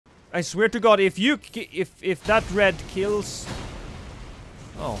I swear to God, if that red kills...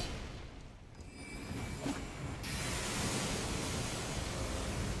 Oh.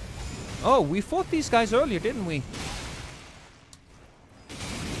 Oh, we fought these guys earlier, didn't we?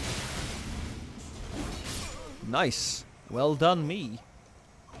 Nice. Well done, me.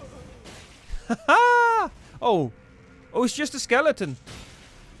 Haha! Oh. Oh, it's just a skeleton.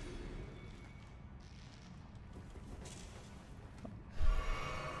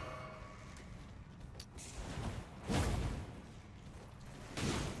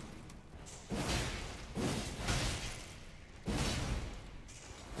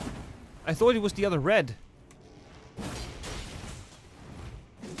 I thought it was the other red.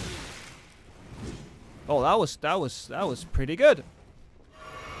 Oh, that was pretty good.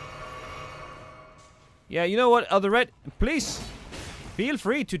 Yeah, you know what, other red, please feel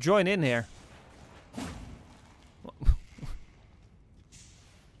free to join in here.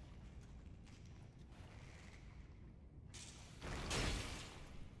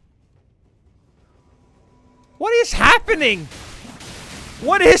 What is happening?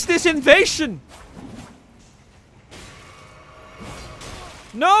 What is this invasion?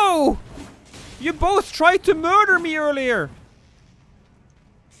 No! You both tried to murder me earlier.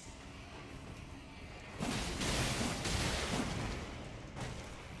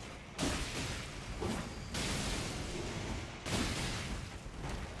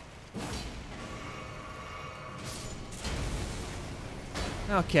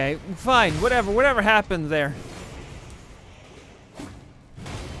 Okay, fine, whatever happened there.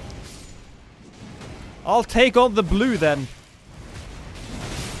 I'll take on the blue then.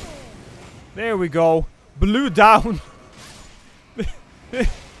 There we go. Blue down.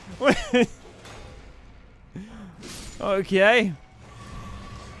 Okay.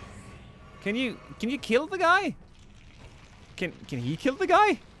 Can you kill the guy? Can he kill the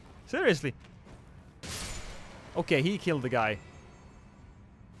guy? Seriously? Okay, he killed the guy.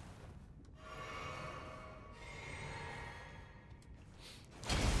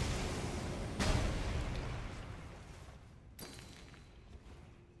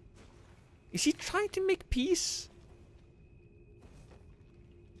 Is he trying to make peace?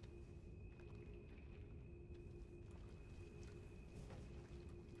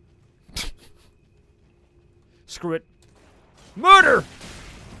 Screw it. Murder!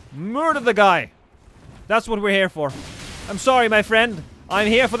 Murder the guy. That's what we're here for. I'm sorry, my friend. I'm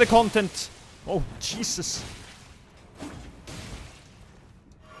here for the content. Oh, Jesus.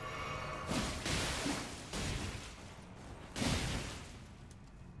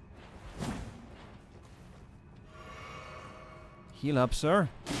 Heal up, sir.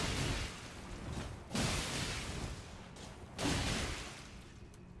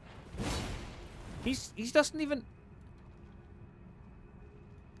 He doesn't even...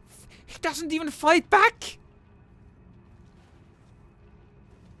 He doesn't even fight back!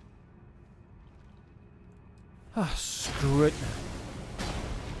 Ah, screw it.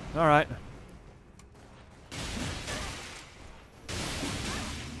 Alright.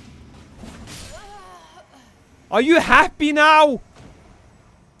 Are you happy now?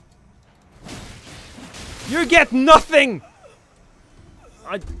 You get nothing!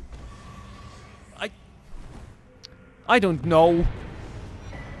 I don't know.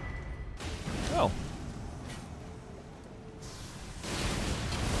 Oh.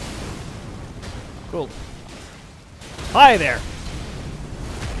 Cool. Hi there.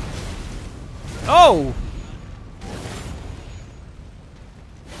 Oh!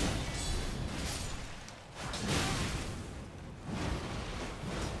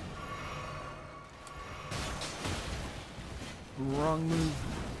 Wrong move.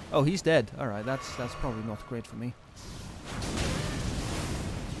 Oh, he's dead. Alright, that's probably not great for me.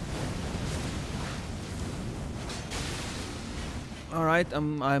 Alright,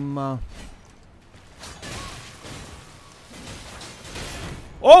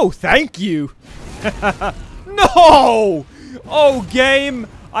 Oh, thank you! No! Oh, game!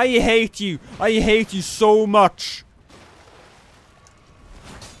 I hate you. I hate you so much.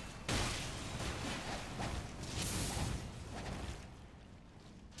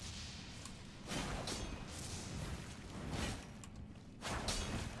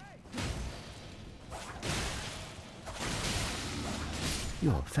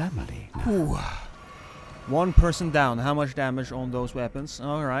 Your family. Ooh. One person down. How much damage on those weapons?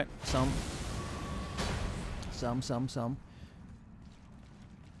 Alright, some.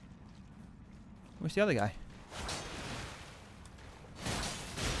 Where's the other guy?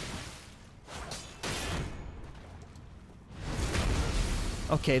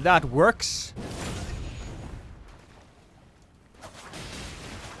 Okay, that works.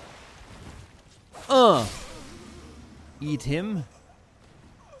 Eat him.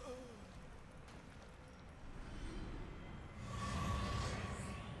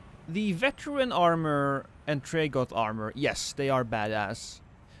 The veteran armor and Tragoth armor, yes, they are badass.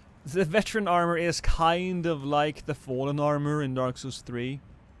 The veteran armor is kind of like the fallen armor in Dark Souls 3.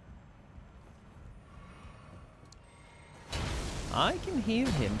 I can hear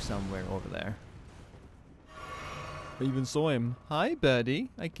him somewhere over there. I even saw him. Hi, buddy.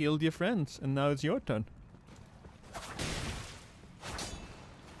 I killed your friends, and now it's your turn.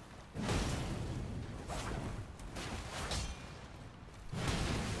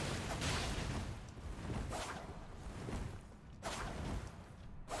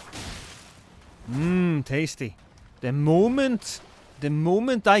 Mmm, tasty. The moment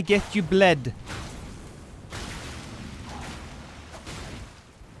I get you bled.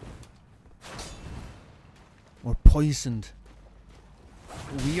 Or poisoned.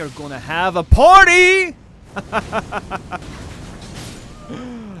 We are gonna have a party!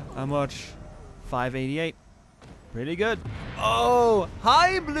 How much? 588. Pretty good. Oh,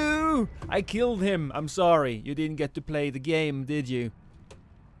 hi, Blue! I killed him. I'm sorry. You didn't get to play the game, did you?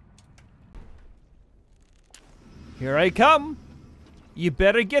 Here I come. You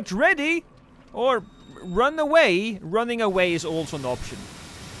better get ready. Or run away. Running away is also an option.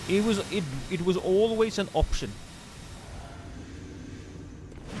 It was always an option.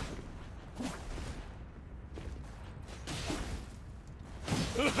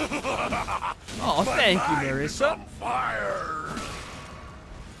 Oh, thank you, Marissa.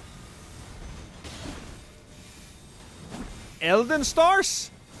 Elden Stars?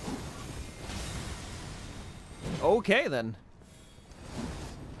 Okay then.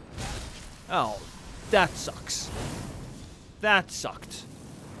 Oh, that sucks. That sucked.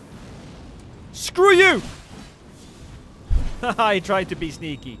 Screw you! I tried to be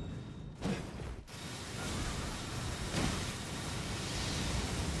sneaky.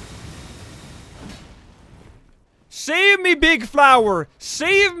 Save me, Big Flower!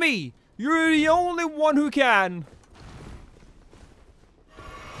 Save me! You're the only one who can.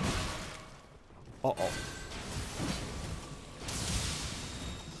 Uh-oh.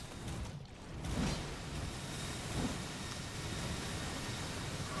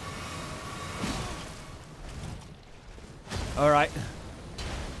 Alright.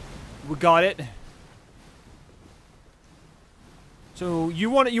 We got it. So you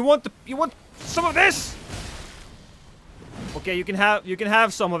want some of this? Okay, you can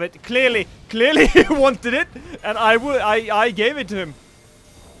have some of it. Clearly he wanted it, and I gave it to him.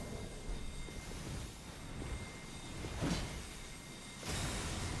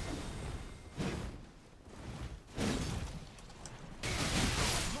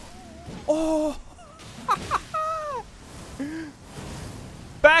 Oh!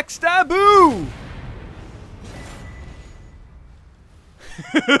 Backstaboo!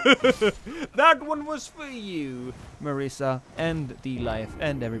 That one was for you, Marissa, and D-Life,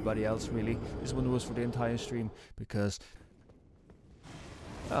 and everybody else, really. This one was for the entire stream, because...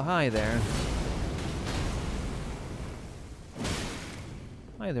 Oh, hi there.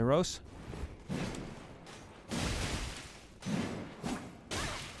 Hi there, Rose.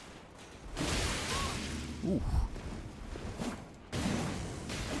 Ooh.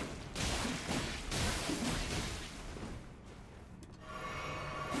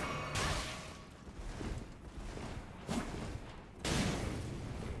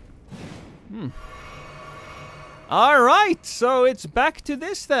 Alright, so it's back to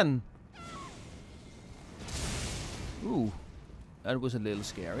this then. Ooh, that was a little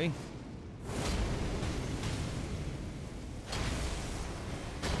scary.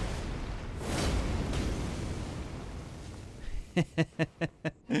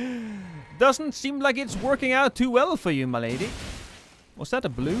 Doesn't seem like it's working out too well for you, my lady. Was that a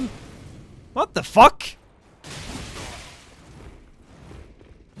blue? What the fuck?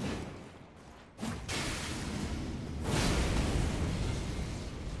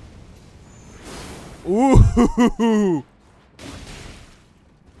 Ooh.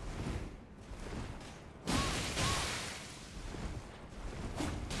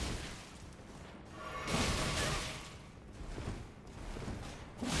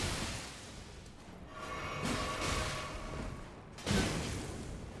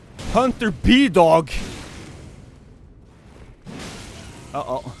 Hunter B-Dog.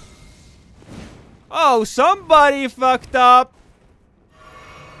 Uh-oh. Oh, somebody fucked up.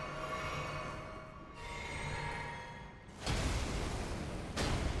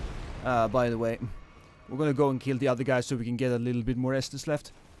 By the way, we're gonna go and kill the other guy so we can get a little bit more Estus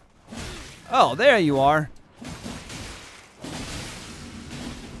left. Oh, there you are.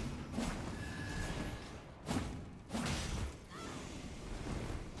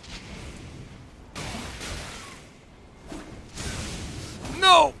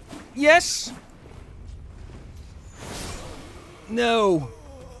 Yes! No!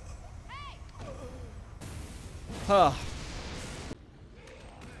 Huh.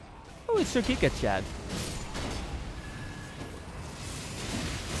 Oh, it's Sir Giga Chad.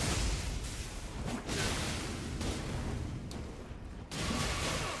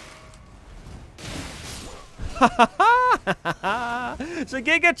 So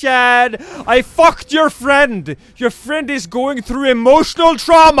Giga Chad, I fucked your friend. Your friend is going through emotional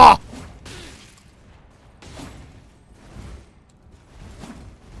trauma.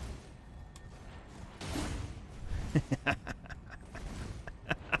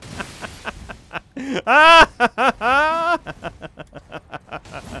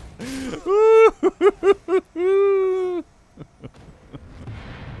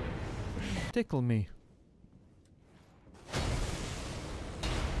 Tickle me.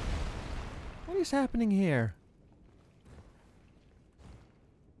 What is happening here?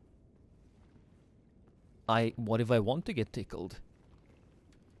 What if I want to get tickled?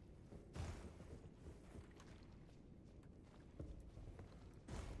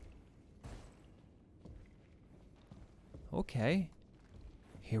 Okay.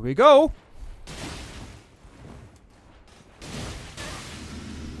 Here we go.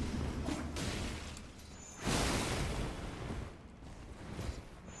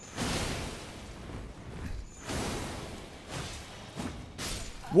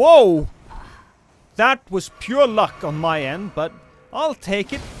 Whoa! That was pure luck on my end, but I'll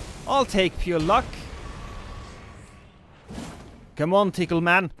take it. I'll take pure luck. Come on, Tickle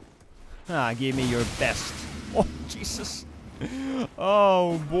Man. Ah, give me your best. Oh, Jesus.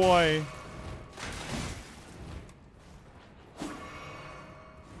 Oh, boy.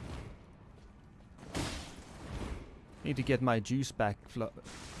 Need to get my juice back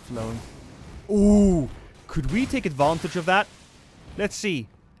flowing. Ooh, could we take advantage of that? Let's see.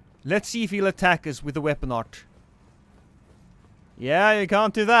 Let's see if he'll attack us with the weapon art. Yeah, you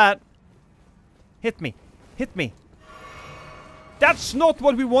can't do that. Hit me. Hit me. That's not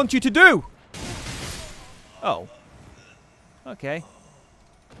what we want you to do! Oh. Okay.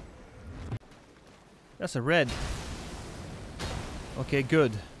 That's a red. Okay,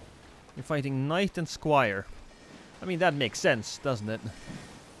 good. You're fighting Knight and Squire. I mean, that makes sense, doesn't it?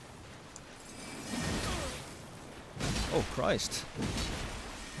 Oh, Christ.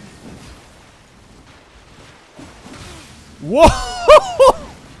 Whoa!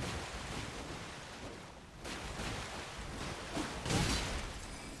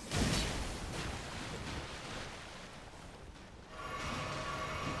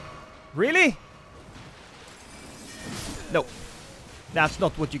 Really? No. That's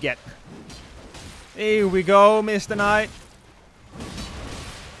not what you get. Here we go, Mr. Knight.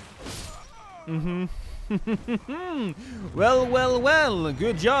 Well, well, well.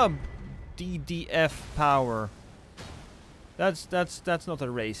 Good job. DDF power. That's not a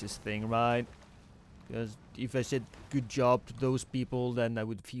racist thing, right? Because if I said good job to those people, then I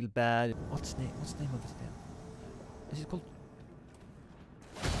would feel bad. What's the name of this thing? Is it called?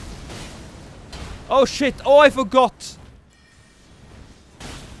 Oh shit! Oh, I forgot!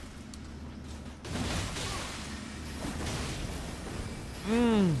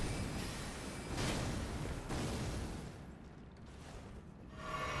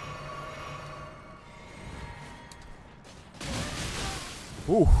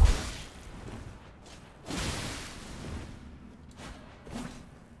 Ooh.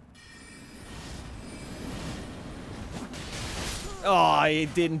 Oh, I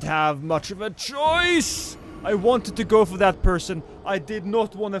didn't have much of a choice! I wanted to go for that person. I did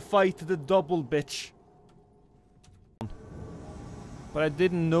not want to fight the double bitch. But I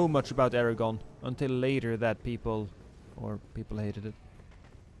didn't know much about Aragon until later that people hated it.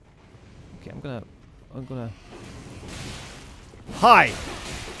 Okay, I'm gonna... Hi!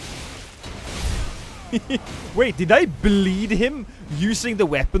 Wait, did I bleed him using the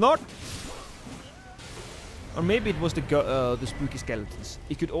weapon art? Or maybe it was the spooky skeletons.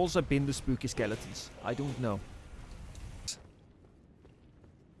 It could also have been the spooky skeletons. I don't know.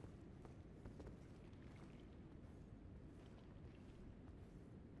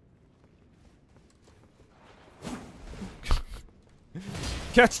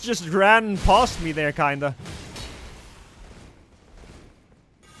 Cats just ran past me there, kinda.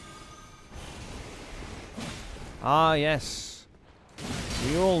 Ah, yes.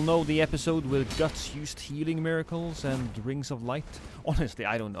 We all know the episode where Guts used healing miracles and rings of light. Honestly,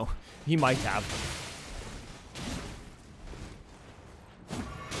 I don't know. He might have.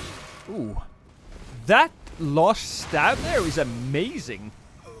 Ooh. That last stab there is amazing.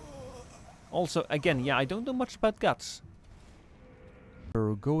 Also, again, yeah, I don't know much about Guts.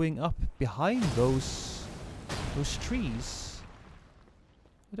 We're going up behind those trees.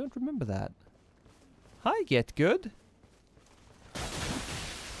 I don't remember that. Hi, Get Good.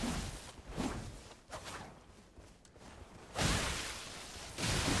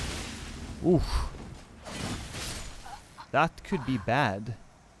 Oof. That could be bad.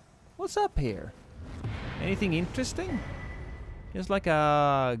 What's up here? Anything interesting? There's like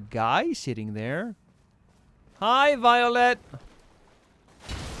a guy sitting there. Hi, Violet.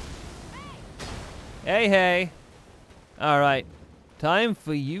 Hey, hey. Alright. Time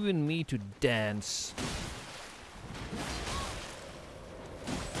for you and me to dance.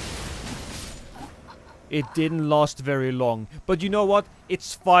 It didn't last very long. But you know what?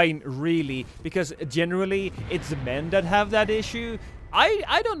 It's fine, really. Because generally, it's the men that have that issue.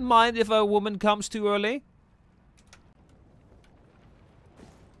 I don't mind if a woman comes too early.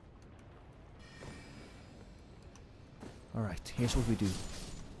 Alright, here's what we do.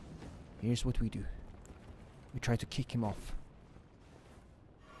 Here's what we do. We try to kick him off.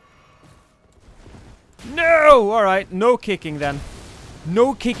 No! Alright, no kicking then.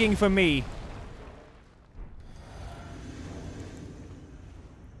 No kicking for me.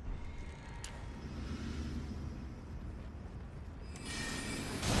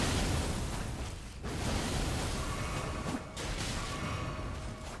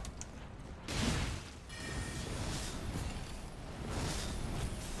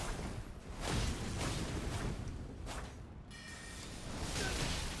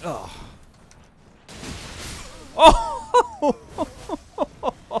 Oh. Oh!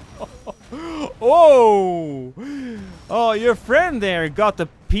 Oh! Oh, your friend there got a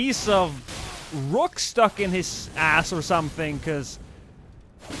piece of rock stuck in his ass or something, cause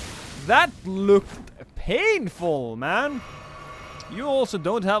that looked painful, man. You also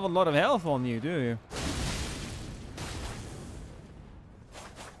don't have a lot of health on you, do you?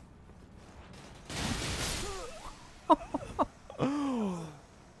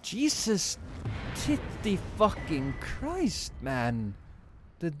 Jesus titty fucking Christ, man.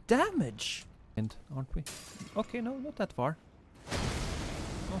 The damage. And aren't we? Okay, no, not that far.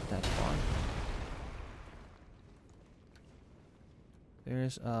 Not that far.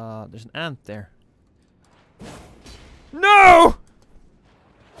 There's an ant there. No!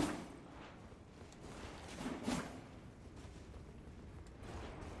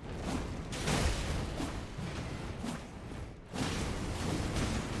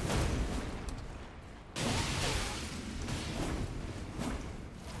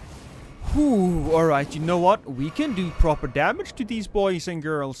 Whew, alright, you know what? We can do proper damage to these boys and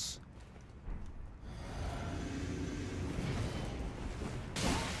girls.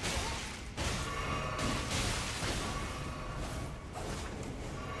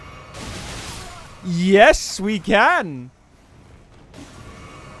 Yes, we can!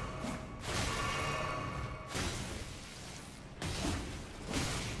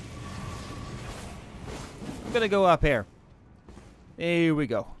 I'm gonna go up here. Here we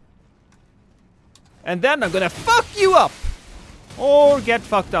go. And then I'm gonna fuck you up! Or get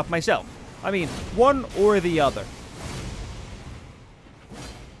fucked up myself. I mean, one or the other.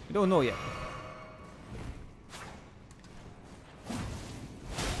 We don't know yet.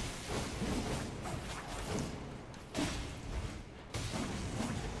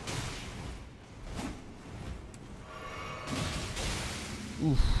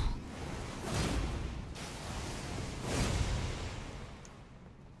 Oof.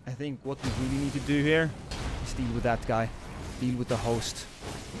 I think what we really need to do here is deal with that guy. Deal with the host.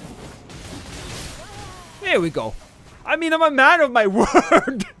 There we go. I mean, I'm a man of my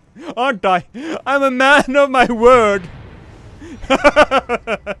word. Aren't I? I'm a man of my word.